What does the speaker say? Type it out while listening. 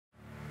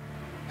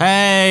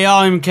Hey,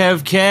 I'm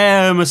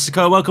ElusiveKev, Mr.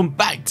 Cole. Welcome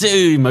back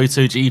to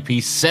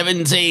MotoGP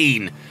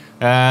 17.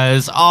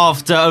 As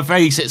after a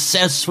very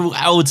successful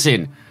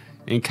outing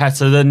in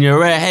Catalunya,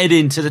 we're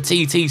heading to the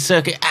TT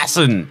circuit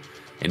Assen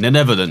in the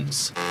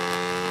Netherlands.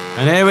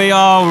 And here we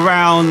are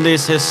around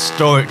this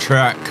historic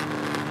track,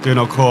 doing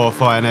our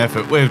qualifying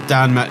effort with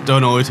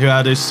MacDonald, who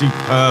had a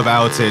superb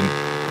outing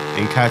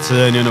in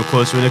Catalunya. And of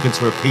course, we're looking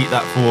to repeat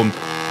that form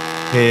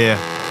here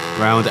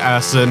around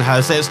Assen.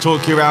 Let's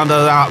talk you around the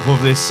lap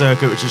of this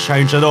circuit, which has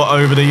changed a lot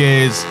over the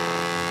years.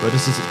 But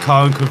this is its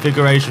current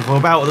configuration for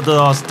about the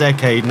last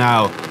decade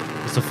now.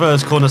 It's the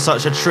first corner,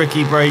 such a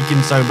tricky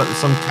braking zone, but there's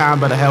some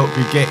camber to help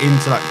you get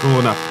into that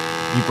corner.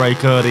 You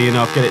brake early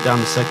enough, get it down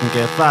to second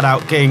gear, flat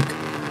out kink,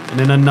 and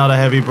then another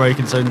heavy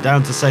braking zone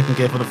down to second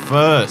gear for the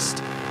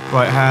first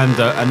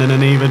right-hander, and then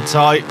an even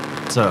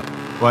tighter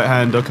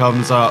right-hander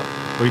comes up.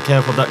 Be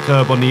careful of that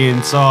curb on the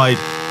inside,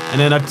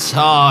 and then a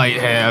tight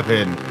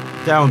hairpin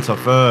down to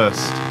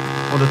first.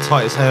 One of the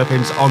tightest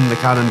hairpins on the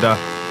calendar.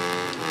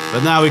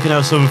 But now we can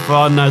have some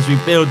fun as we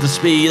build the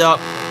speed up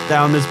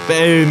down this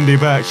bendy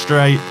back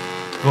straight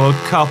for a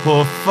couple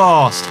of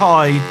fast,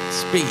 high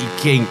speed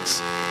kinks.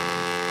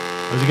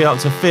 As we get up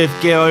to fifth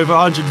gear, over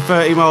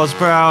 130 miles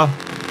per hour.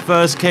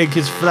 First kink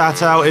is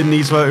flat out in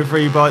these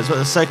Moto3 bikes, but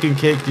the second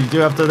kick, you do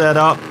have to let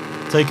up,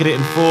 taking it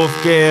in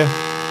fourth gear.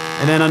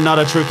 And then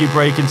another tricky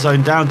braking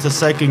zone down to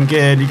second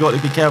gear. And you've got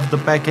to be careful of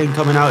the back end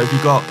coming out if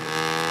you've got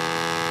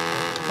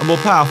a more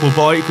powerful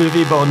bike with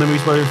you, but on the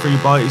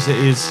Moto3 bikes it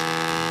is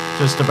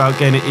just about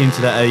getting it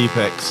into the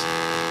apex.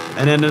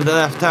 And then the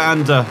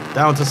left-hander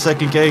down to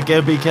second gear.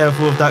 Again, be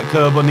careful of that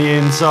curb on the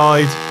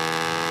inside.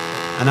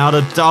 And now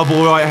the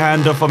double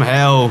right-hander from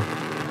hell.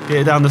 Get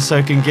it down to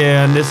second gear,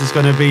 and this is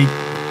going to be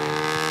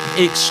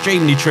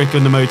extremely tricky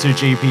on the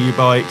MotoGP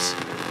bikes.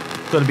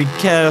 Got to be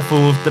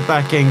careful of the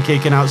back end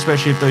kicking out,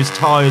 especially if those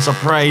tyres are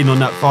preying on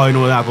that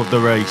final lap of the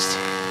race.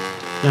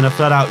 Then a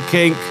flat-out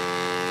kink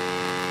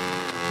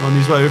on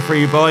these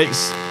Moto3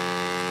 bikes.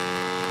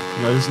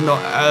 You know, there's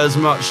not as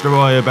much to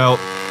worry about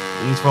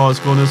in these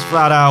fast corners.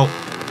 Flat out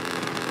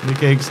the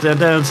kinks, then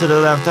down to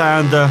the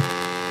left-hander.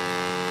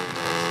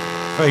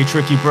 Very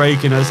tricky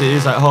braking as it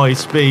is at high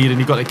speed, and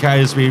you've got the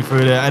carrier speed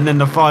through there. And then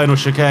the final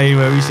chicane,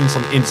 where we've seen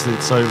some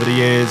incidents over the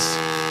years.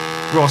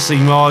 Rossi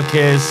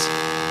Marquez,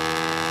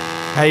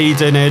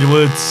 Hayden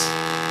Edwards.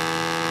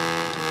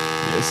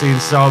 You've seen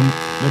some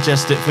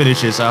majestic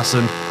finishes,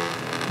 Assen.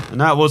 And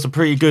that was a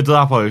pretty good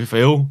lap, I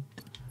feel.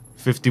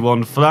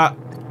 51 flat.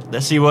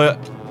 Let's see where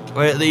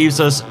it leaves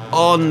us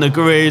on the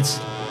grid.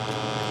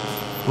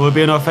 We'll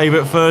be in our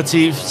favourite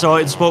 13th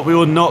starting spot. We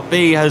will not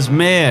be, as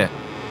Mir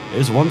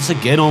is once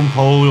again on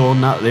pole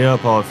on that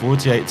Leopard,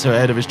 48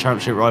 ahead of his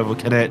championship rival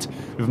Canet,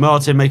 with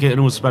Martin making it an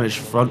all-Spanish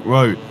front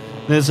row.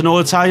 There's an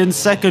all-Italian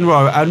second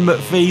row, and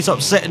McPhee's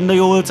upsetting the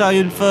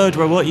all-Italian third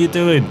row. What are you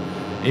doing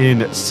in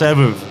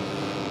 7th?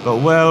 But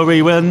well,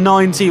 we're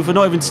 19th. We're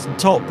not even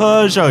top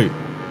Peugeot.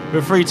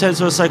 We're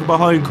 0.3 of a second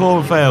behind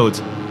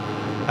Kornfeld,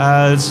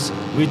 as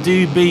we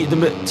do beat the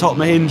top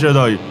Mahindra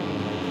though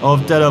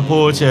of Della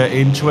Porta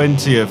in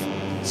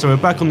 20th. So we're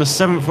back on the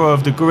 7th row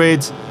of the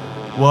grid.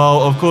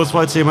 Well, of course,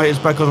 my teammate is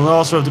back on the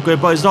last row of the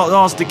grid, but he's not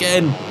last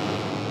again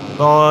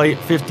by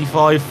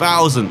 55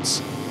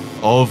 thousandths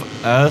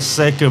of a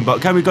second.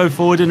 But can we go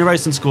forward in the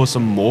race and score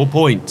some more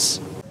points?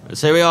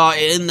 So here we are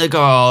in the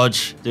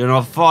garage doing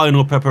our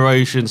final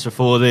preparations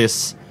before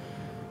this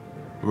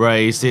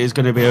race. It is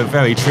going to be a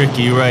very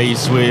tricky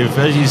race with,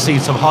 as you see,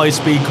 some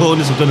high-speed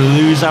corners. We're going to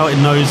lose out in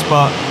those,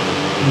 but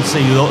you can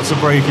see lots of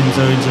braking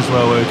zones as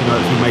well where we can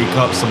hopefully make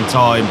up some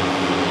time.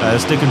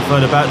 Sticking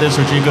further back, there's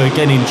Rodrigo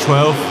again in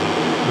 12th,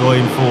 Roy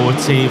in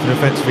 14th, and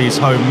effectively his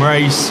home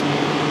race.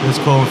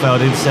 There's Kornfeld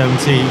in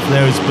 17th,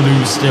 there is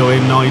Blue still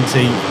in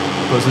 19th.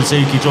 We've got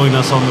Suzuki joining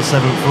us on the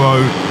 7th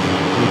row.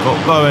 We've got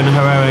Bo and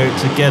Herrera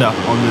together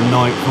on the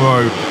 9th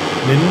row.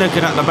 And then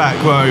looking at the back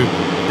row,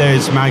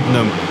 there's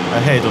Magnum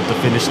ahead of the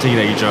Finnish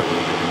teenager.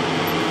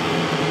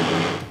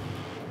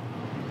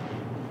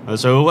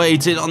 So we're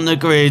waiting on the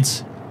grid,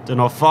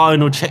 doing our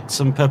final checks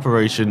and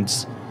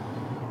preparations.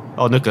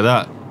 Oh, look at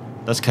that.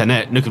 That's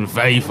Canet looking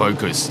very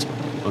focused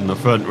on the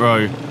front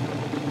row.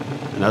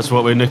 And that's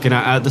what we're looking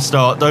at the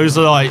start. Those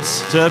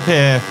lights to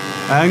appear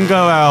and go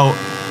out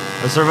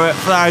as the red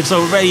flags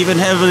are raving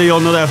heavily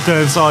on the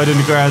left-hand side in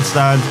the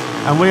grandstand.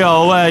 And we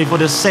are away for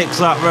the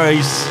 6-lap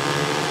race.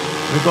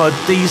 We've got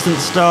a decent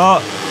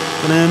start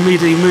and then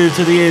immediately move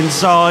to the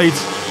inside.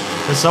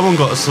 But someone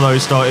got a slow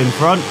start in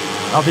front,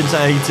 up into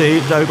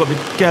 18th. Now we've got to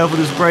be careful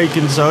of this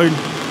braking zone.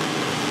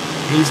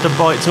 Needs to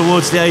bite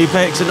towards the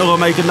apex and it'll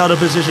make another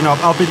position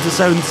up into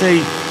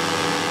 17th.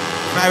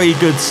 Very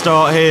good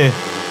start here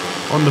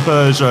on the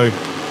Peugeot.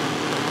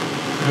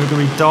 We're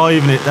going to be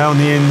diving it down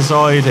the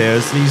inside here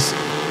as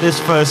this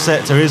first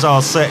sector is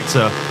our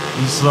sector,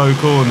 these slow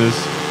corners.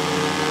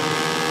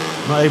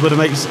 Not able to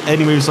make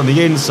any moves on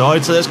the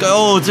inside, so let's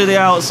go to the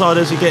outside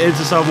as we get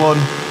into someone.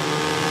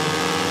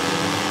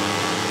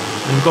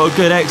 And we've got a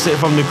good exit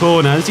from the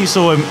corner. As you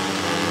saw him,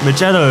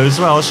 Magello as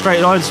well,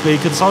 straight line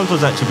speed can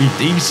sometimes actually be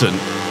decent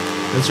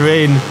as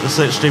we're in the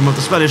slipstream of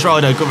the Spanish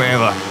rider,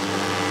 Guerrero,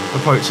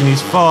 approaching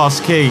these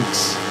fast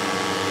kinks.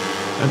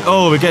 And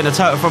oh, we're getting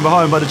attacked from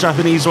behind by the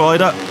Japanese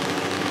rider.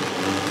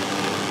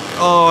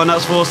 Oh, and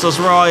that's forced us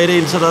right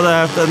into the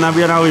left, and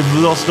then now we've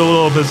lost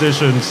all our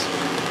positions.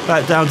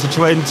 Back down to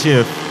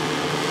 20th.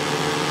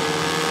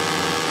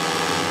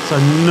 So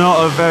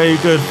not a very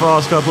good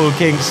fast couple of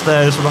kinks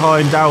there from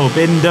behind Daryl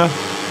Binder,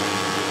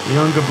 the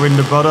younger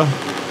Binder brother.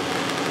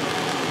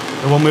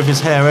 The one with his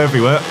hair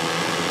everywhere.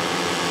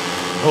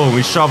 Oh,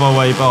 we shove our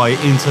way by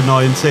into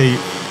 19th.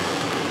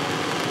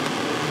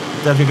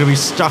 Definitely going to be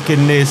stuck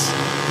in this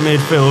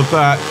midfield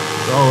back.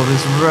 Oh,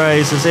 this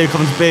race, as here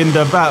comes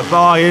Binder back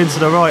by into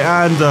the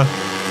right-hander.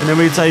 And then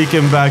we take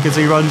him back as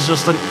he runs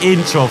just an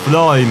inch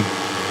offline.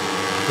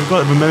 We've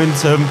got the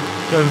momentum,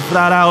 going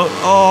flat out.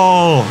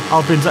 Oh,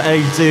 up into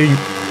 18th.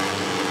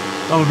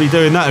 I would be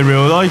doing that in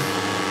real life.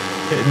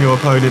 Hitting your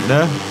opponent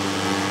there.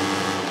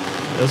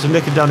 There's some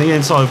nicking down the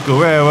inside of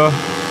Guerrero.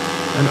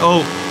 And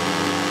oh,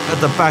 had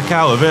to back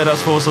out of it.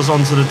 That's forced us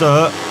onto the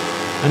dirt.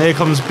 And here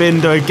comes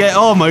Binder again.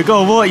 Oh my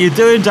god, what are you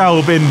doing,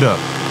 Daryl Binder?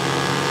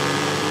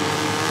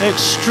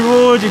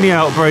 Extraordinary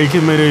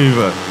outbreaking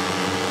manoeuvre.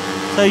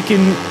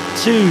 Taking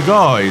two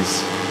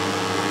guys.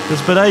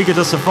 Because Bodega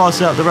does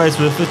suffice out the race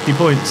with a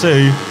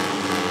 50.2.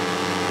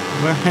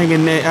 We're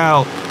hanging it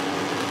out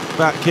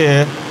back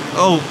here.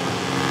 Oh,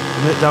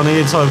 nip down the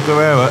inside of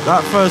Guerrero.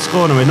 That first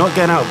corner, we're not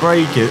getting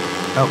outbroken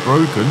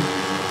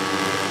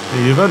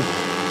even.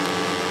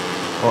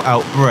 Or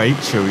outbreak,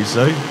 shall we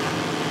say.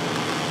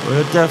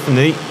 We're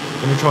definitely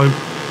going to try and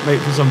make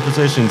for some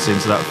positions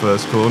into that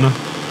first corner.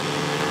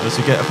 As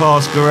we get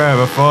past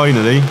Guerrero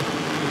finally.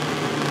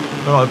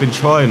 Well, I've been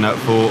trying that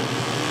for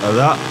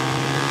that.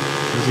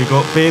 As we've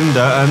got Binder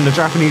and the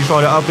Japanese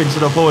rider up into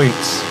the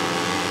points.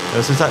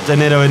 This is that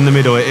Danilo in the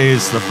middle. It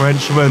is the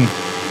Frenchman,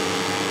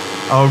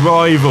 our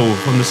rival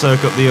from the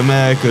Circuit of the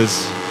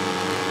Americas.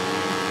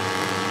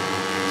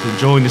 He's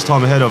enjoying his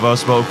time ahead of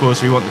us, but of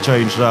course we want to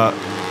change that.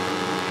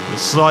 A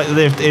slight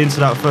lift into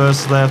that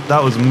first left.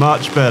 That was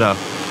much better.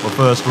 Or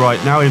first right.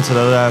 Now into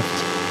the left.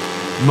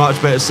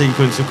 Much better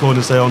sequence of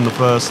corners there on the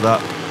first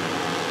lap.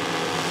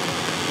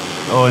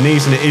 Oh, and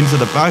easing it into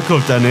the back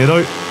of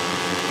Danilo.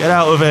 Get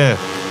out of here.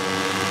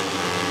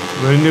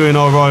 We're renewing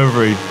our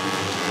rivalry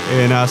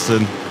in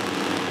Assen.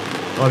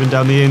 Driving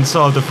down the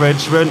inside of the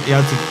Frenchman. He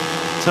had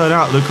to turn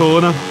out the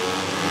corner.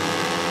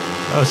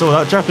 Oh, so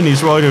that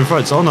Japanese rider in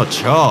front's on a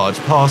charge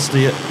past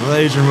the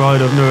Malaysian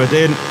rider of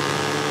Nuruddin.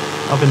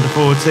 Up into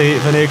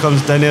 14th, and here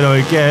comes Danilo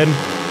again.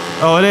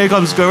 Oh, and here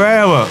comes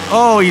Guerrero.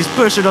 Oh, he's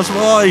pushing us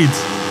wide.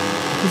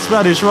 The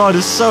Spanish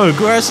rider's so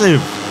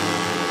aggressive.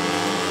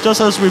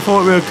 Just as we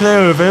thought we were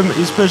clear of him,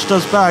 he's pushed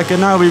us back,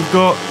 and now we've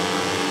got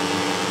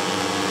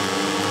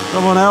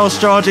someone else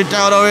charging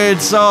down our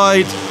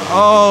inside.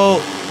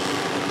 Oh,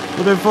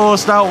 we've been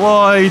forced out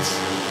wide.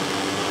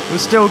 We're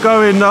still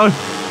going though,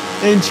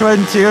 in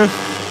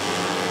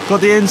 20th.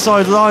 Got the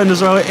inside line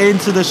as well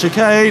into the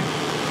chicane.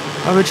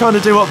 And we're trying to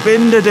do what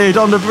Binder did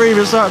on the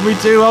previous lap. We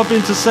do up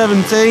into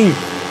 17th.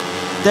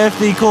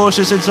 Definitely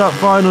cautious into that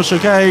final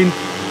chicane.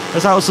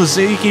 As that was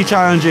Suzuki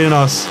challenging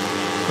us.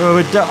 Well,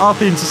 we're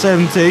up into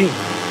 17th.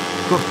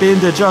 Got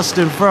Binder just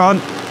in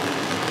front.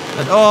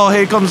 And oh,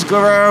 here comes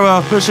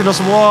Guerrero pushing us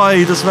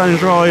wide, the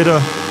Spanish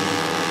rider.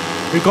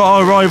 We've got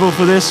our rival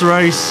for this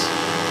race.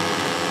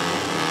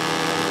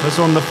 It's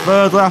on the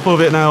third lap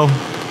of it now.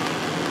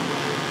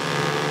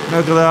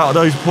 Look at that,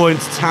 those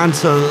points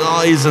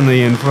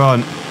tantalisingly in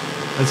front.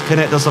 As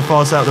Canet does the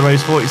fast out of the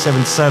race,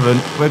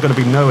 47.7. We're going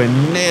to be nowhere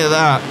near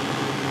that.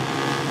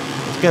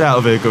 Let's get out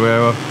of here,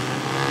 Guerrero.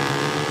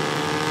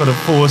 Got to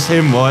force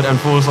him wide and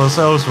force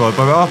ourselves wide.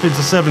 But we're up into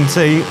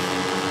 17th.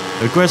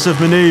 Aggressive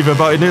manoeuvre,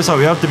 but it looks like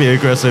we have to be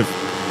aggressive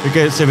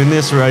against him in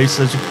this race.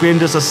 As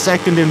Binder's a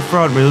second in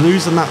front, we're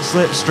losing that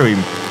slipstream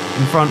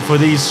in front for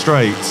these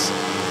straights.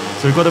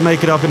 So we've got to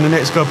make it up in the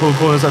next couple of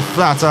corners and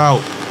flat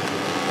out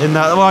in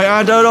that right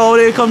hand. Oh,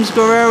 here comes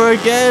Guerrero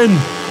again.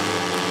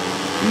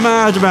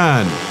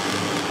 Madman.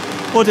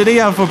 What did he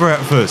have for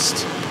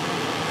breakfast?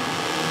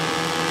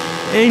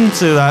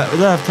 Into that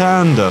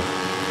left-hander.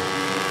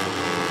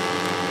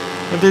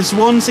 If there's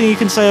one thing you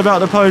can say about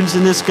the opponents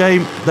in this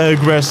game, they're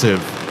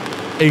aggressive.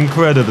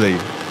 Incredibly.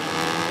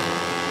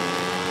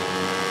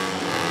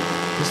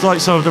 It's like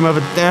some of them have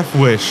a death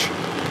wish.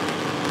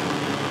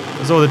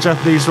 As all the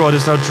Japanese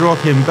riders now drop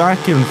him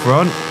back in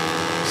front.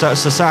 So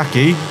that's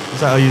Sasaki. Is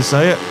that how you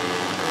say it?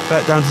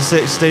 Back down to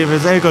 16th.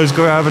 As there goes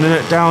grabbing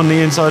it down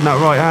the inside in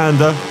that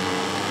right-hander.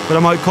 But I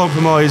might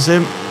compromise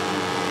him.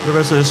 The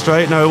rest of the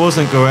straight. No, it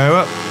wasn't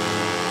Guerrero.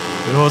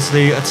 It was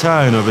the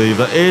Italian, I believe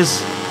that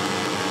is.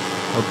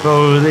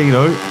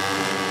 Bolino.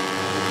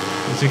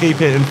 To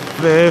keep it in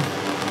fifth.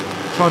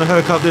 Trying to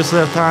hook up this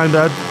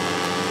left-hander.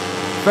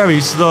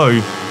 Very slow.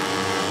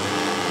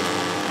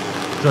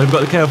 So we've got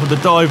to be careful to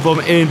dive bomb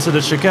into the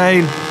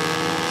chicane.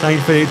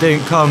 Thankfully it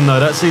didn't come though.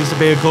 That seems to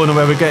be a corner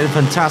where we're getting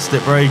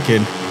fantastic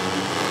braking.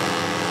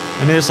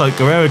 And it's like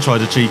Guerrero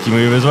tried a cheeky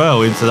move as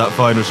well into that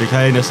final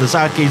chicane. As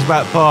Sasaki's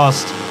back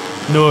past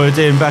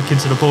Nuruddin back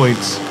into the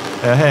points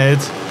ahead.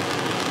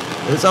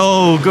 It's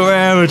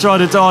Guerrero trying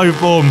to dive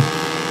bomb.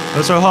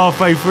 That's so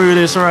halfway through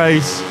this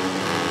race.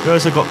 We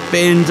also got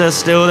Binder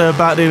still there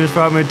battling in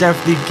front. We're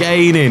definitely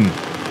gaining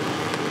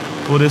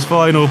for this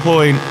final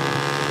point.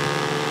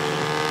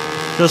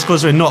 Just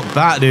because we're not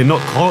battling,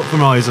 not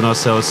compromising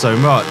ourselves so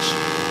much.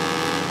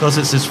 Because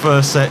it's this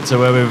first sector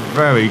where we're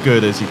very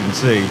good, as you can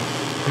see.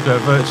 Look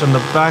at Virtue on the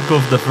back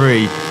of the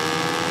three.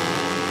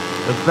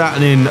 The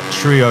battling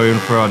trio in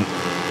front.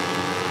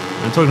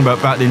 I'm talking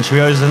about battling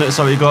trios, and it looks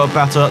like we've got a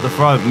battle at the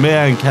front.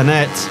 Mir and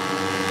Canet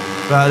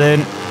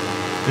battling.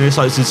 It looks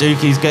like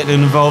Suzuki's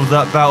getting involved in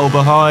that battle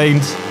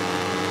behind.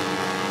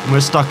 And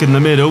we're stuck in the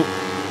middle.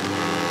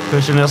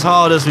 Pushing as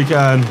hard as we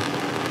can.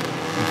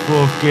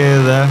 Fourth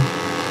gear there.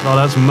 Oh,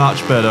 that's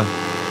much better.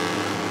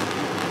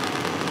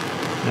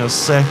 Now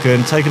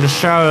second, taking a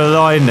shallow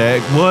line there.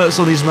 It works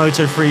on these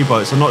Moto 3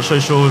 bikes. I'm not so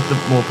sure with the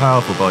more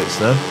powerful bikes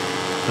there.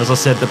 As I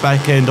said, the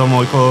back end on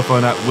my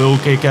qualifying app will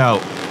kick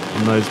out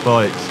on those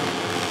bikes.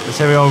 Let's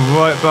here we are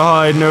right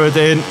behind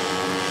Nuruddin.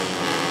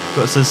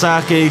 Got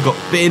Sasaki, got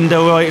Binder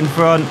right in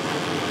front.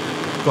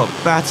 Got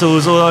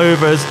battles all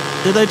over us.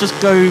 Did they just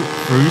go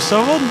through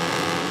someone?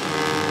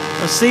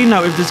 I've seen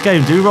that with this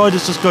game. Do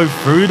riders just go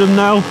through them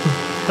now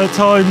at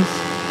times?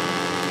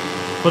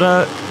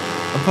 But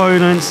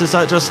opponents, is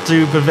that just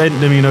to prevent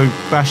them, you know,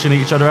 bashing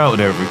each other out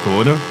in every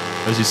corner?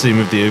 As you've seen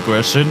with the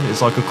aggression,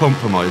 it's like a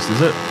compromise,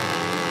 is it?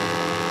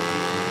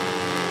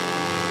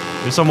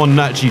 If someone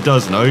actually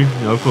does know, you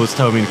know, of course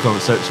tell me in the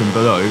comment section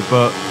below,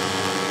 but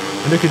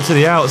looking to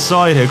the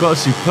outside here, got a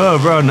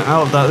superb run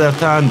out of that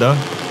left-hander.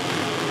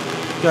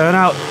 Going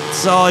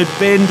outside,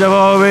 Binder,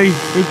 are we?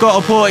 We've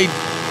got a point.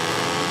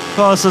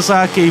 Past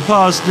Sasaki,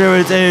 past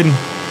Nuruddin.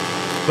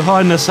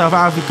 Behind the South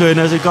African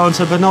as it gone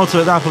to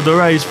penultimate lap of the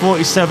race,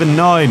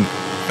 47.9.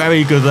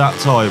 Very good that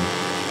time.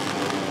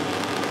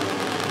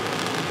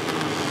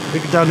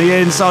 Looking down the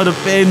inside of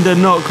Binder,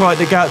 not quite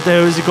the gap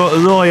there as he got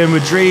Aloy and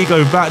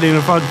Rodrigo battling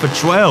in front for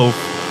 12.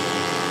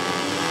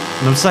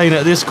 And I'm saying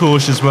at this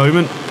cautious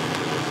moment,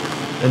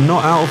 they're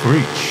not out of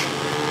reach.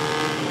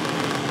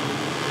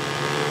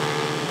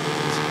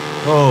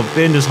 Oh,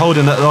 Binder's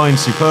holding that line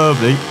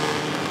superbly.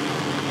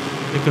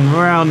 Looking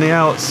round the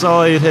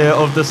outside here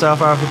of the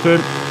South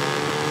African.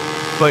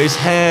 But his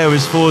hair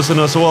is forcing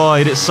us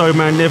wide. It's so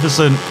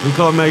magnificent. We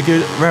can't make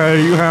it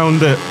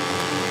round it.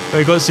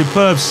 We've got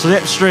superb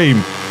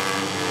slipstream.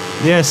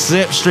 Yes,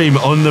 slipstream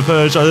on the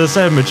Peugeot. As I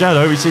said,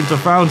 Mugello, we seem to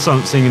have found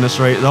something in a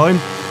straight line.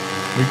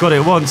 We've got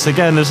it once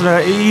again. There's no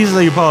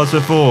easily passed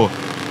before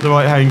the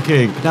right-hand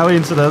kink. Now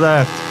into the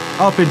left.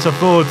 Up into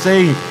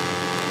 14.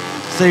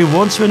 See,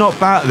 once we're not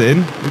battling,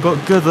 we've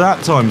got good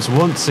lap times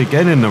once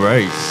again in the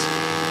race.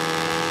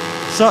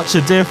 Such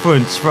a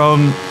difference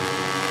from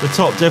the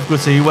top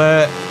difficulty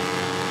where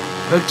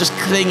we're just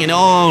clinging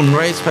on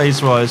race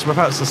pace wise.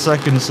 Perhaps a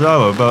second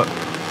slower, but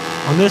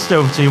on this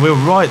difficulty we're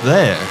right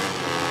there.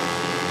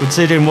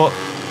 Considering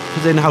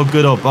how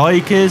good our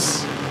bike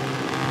is,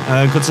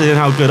 and considering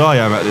how good I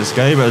am at this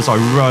game as I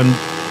run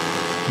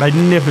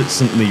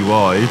magnificently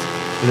wide,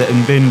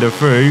 letting Binder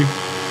through.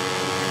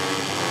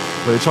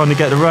 We're trying to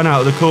get the run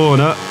out of the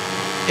corner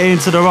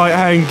into the right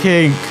hand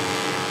kink.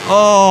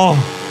 Oh!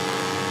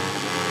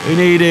 We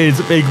needed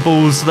big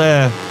balls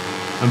there,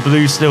 and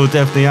Blue still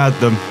definitely had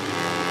them.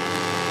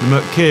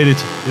 The McKidd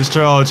is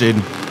charging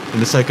in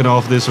the second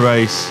half of this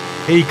race.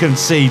 He can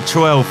see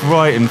 12th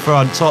right in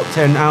front, top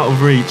 10 out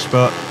of reach,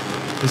 but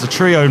there's a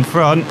trio in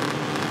front.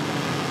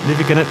 And if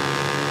you're going to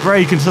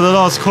break into the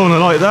last corner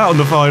like that on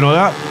the final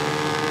lap,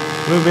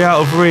 we'll be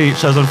out of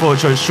reach, as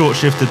unfortunately it's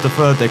short-shifted the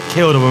third. They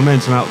killed the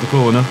momentum out of the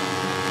corner.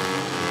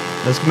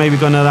 That's maybe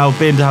going to allow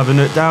Bin to have a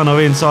nut down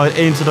or inside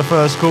into the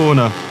first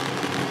corner.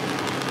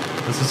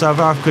 As the South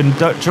African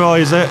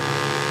tries it,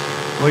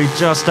 we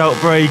just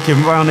outbrake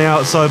him round the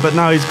outside, but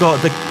now he's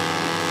got the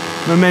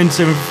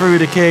momentum through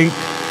the kink.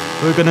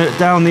 We're going to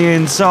down the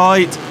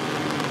inside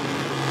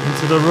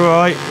into the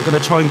right. We're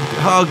going to try and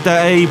hug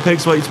that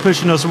apex, but he's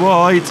pushing us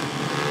wide.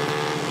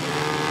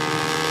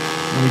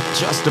 And we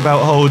just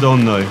about hold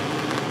on though.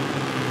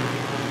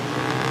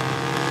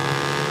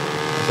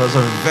 That's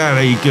a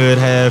very good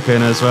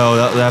hairpin as well,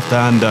 that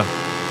left-hander.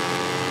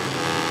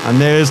 And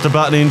there's the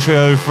battling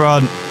trio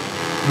front.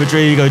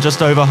 Rodrigo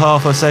just over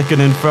half a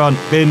second in front.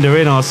 Binder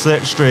in our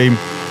slipstream.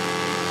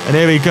 And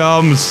here he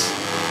comes.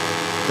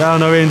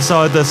 Down our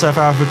inside, the South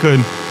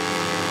African.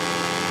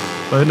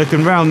 But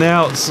looking round the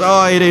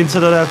outside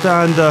into the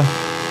left-hander.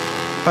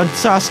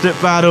 Fantastic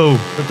battle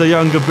with the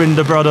younger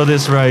Binder brother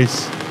this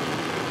race.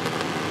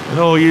 And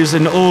all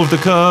using all of the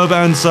curb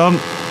and some.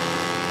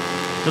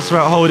 Just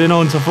about holding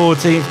on to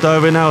 14th though.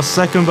 We're now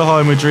second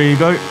behind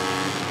Rodrigo.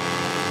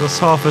 Just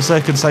half a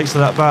second takes to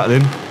that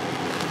battling.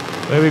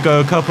 There we go,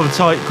 a couple of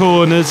tight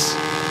corners.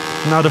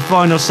 Now the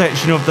final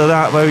section of the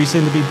lap where we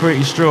seem to be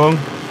pretty strong.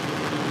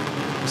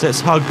 So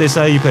let's hug this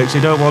apex.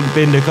 You don't want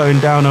Binder going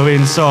down or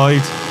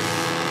inside.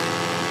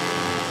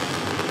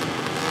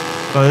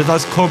 But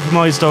that's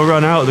compromised our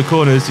run out of the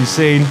corner, as you've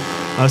seen.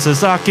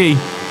 Sasaki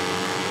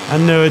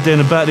and Nuruddin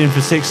are battling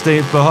for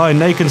 16th behind.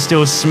 They can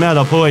still smell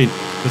a point,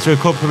 because we're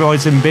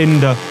compromising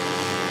Binder.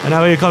 And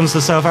now here comes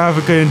the South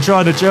African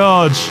trying to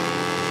charge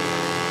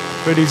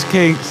through these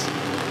kinks.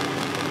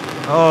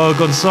 Oh,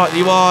 gone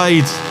slightly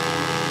wide.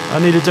 I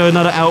need to do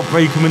another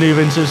outbreaker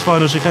manoeuvre into his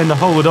final chicane to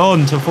hold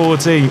on to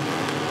 14th.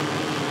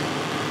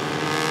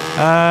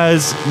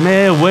 As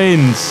Mir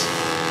wins.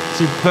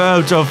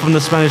 Superb job from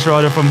the Spanish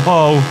rider from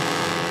pole.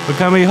 But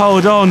can we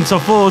hold on to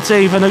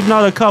 14th and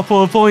another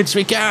couple of points?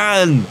 We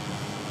can!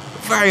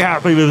 Very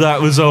happy with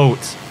that result.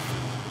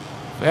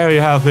 Very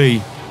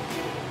happy.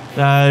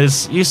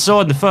 As you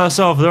saw in the first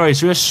half of the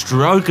race, we were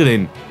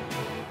struggling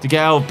to get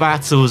out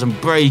battles and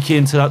break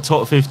into that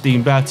top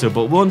 15 battle.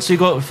 But once we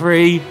got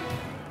free,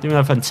 we had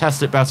a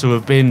fantastic battle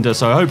with Binder.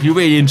 So I hope you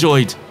really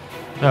enjoyed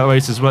that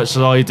race as much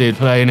as I did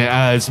playing it,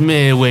 as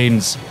Mir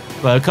wins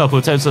by a couple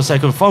of tenths of a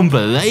second from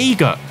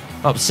Belega,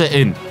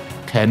 upsetting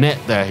Canet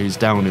there, who's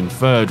down in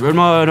third.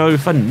 Romano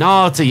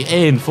Fanati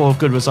in fourth,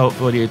 good result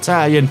for the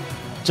Italian,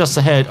 just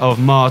ahead of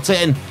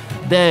Martin.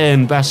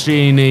 Then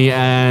Bastianini,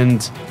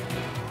 and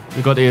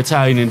we've got the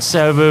Italian in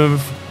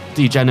seventh,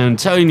 Di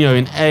Gianantonio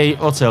in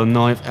eighth, Otto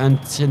ninth, and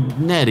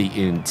Tinelli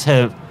in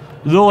 10th.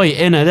 Loy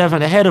in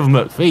 11th, ahead of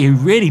McPhee, who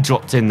really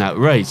dropped in that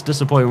race.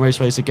 Disappointing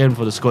race again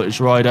for the Scottish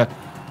rider,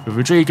 with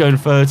Rodrigo in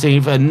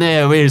 13th, and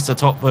there is the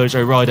top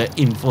Peugeot rider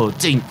in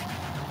 14th,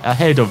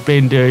 ahead of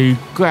Binder, who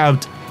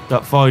grabbed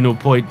that final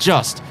point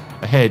just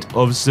ahead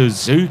of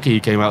Suzuki. He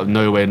came out of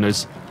nowhere in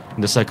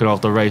the second half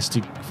of the race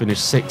to finish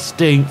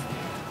 16th.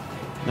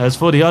 As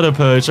for the other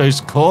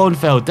Peugeots, Korn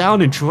fell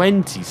down in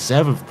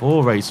 27th.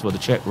 Poor race for the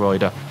Czech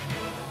rider.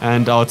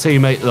 And our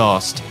teammate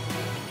last.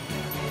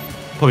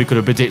 Probably could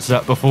have predicted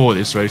that before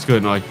this race,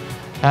 couldn't I?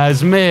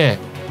 As Mir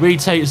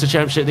retakes the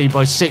championship lead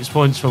by 6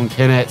 points from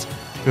Canet,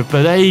 with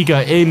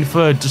Belega in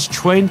third, just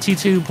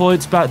 22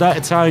 points back. That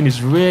Italian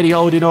is really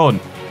holding on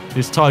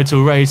this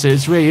title race.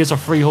 It really is a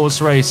 3-horse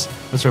race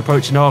as we're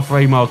approaching the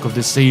halfway mark of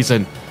this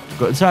season. We've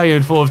got Italian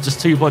in fourth,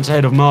 just 2 points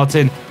ahead of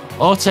Martin.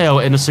 Otto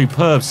in a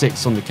superb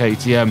 6th on the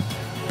KTM.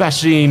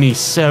 Bastianini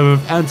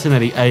 7th,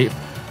 Antonelli 8th.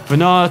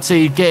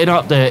 Venati getting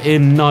up there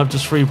in 9th,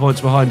 just 3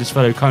 points behind his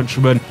fellow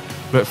countryman.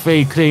 But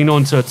Fee clean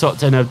on to a top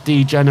 10 of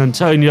Di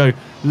Gianantonio,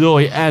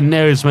 Loy, and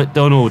there is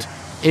MacDonald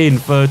in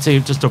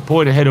 13th, just a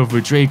point ahead of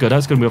Rodrigo.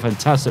 That's going to be a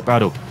fantastic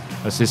battle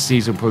as this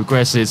season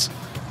progresses.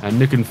 And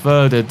looking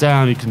further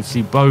down, you can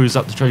see Bose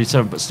up to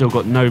 27th, but still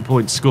got no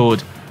points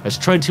scored. As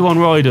 21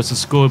 riders have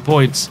scored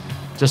points,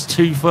 just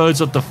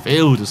 2/3 of the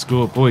field have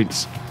scored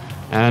points.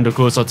 And of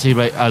course, our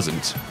teammate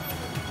hasn't.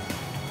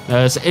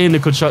 As in the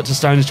constructor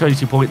standings,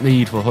 22-point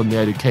lead for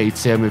Honda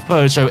KTM, with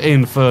Peugeot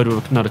in third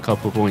with another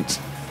couple of points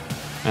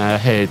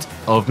ahead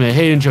of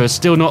Mahindra,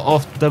 still not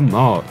off the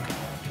mark.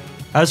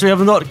 As we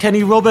have not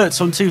Kenny Roberts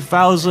from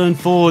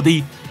 2004,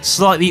 the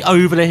slightly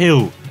over the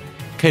hill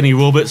Kenny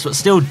Roberts, but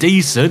still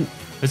decent,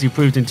 as he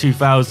proved in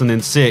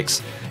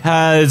 2006.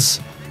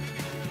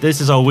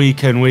 This is our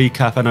weekend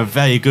recap, and a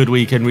very good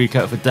weekend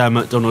recap for Dan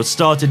MacDonald.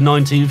 Started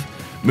 19th,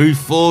 moved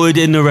forward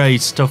in the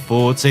race to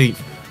 14th.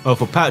 Well,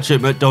 for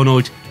Patrick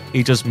MacDonald,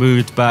 he just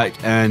moved back,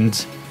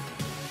 and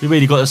we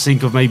really got to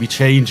think of maybe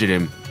changing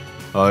him,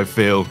 I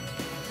feel.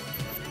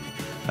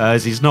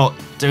 As he's not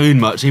doing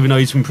much, even though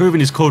he's improving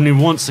his cornering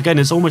once again.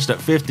 It's almost at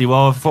 50,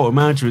 while Throttle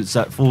Management's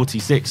at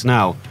 46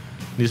 now.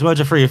 And his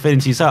Merger 3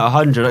 Affinity's at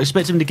 100. I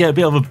expect him to get a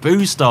bit of a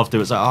boost after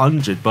it's at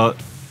 100,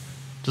 but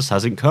just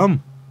hasn't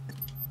come.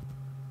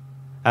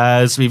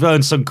 As we've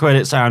earned some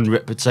credits and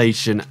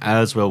reputation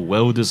as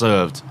well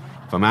deserved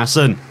from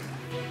Assen.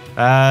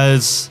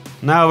 As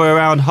now we're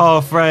around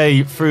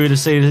halfway through the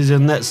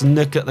season, let's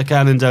look at the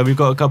calendar. We've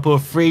got a couple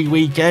of free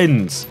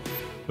weekends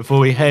before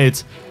we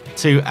head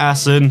to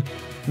Assen.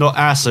 Not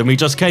Assen, we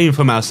just came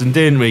from Assen,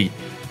 didn't we?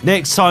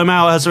 Next time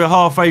out, as we're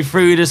halfway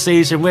through the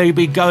season, we'll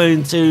be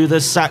going to the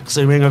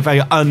Sachsenring, a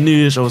very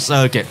unusual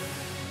circuit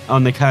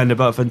on the calendar,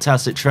 but a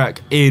fantastic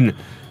track in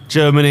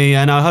Germany.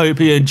 And I hope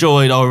you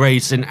enjoyed our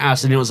race in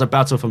Assen. It was a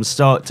battle from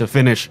start to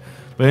finish,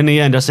 but in the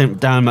end, I think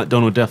Dan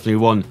MacDonald definitely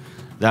won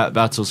that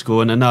battle,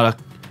 scoring another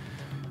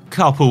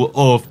couple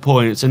of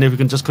points. And if we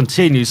can just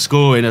continue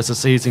scoring as the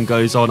season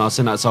goes on, I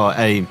think that's our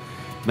aim.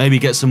 Maybe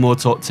get some more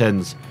top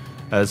 10s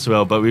as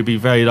well, but we'd be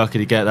very lucky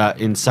to get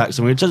that in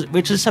Saxon, which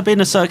has been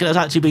a circuit that's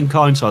actually been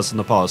kind to us in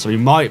the past, so we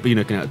might be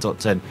looking at a top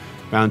 10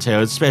 round here,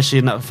 especially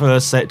in that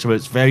first sector where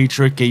it's very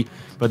tricky,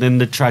 but then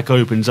the track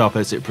opens up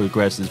as it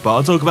progresses. But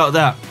I'll talk about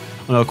that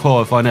on our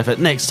qualifying effort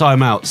next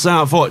time out. So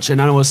thanks for watching,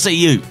 and I will see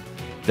you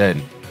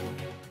then.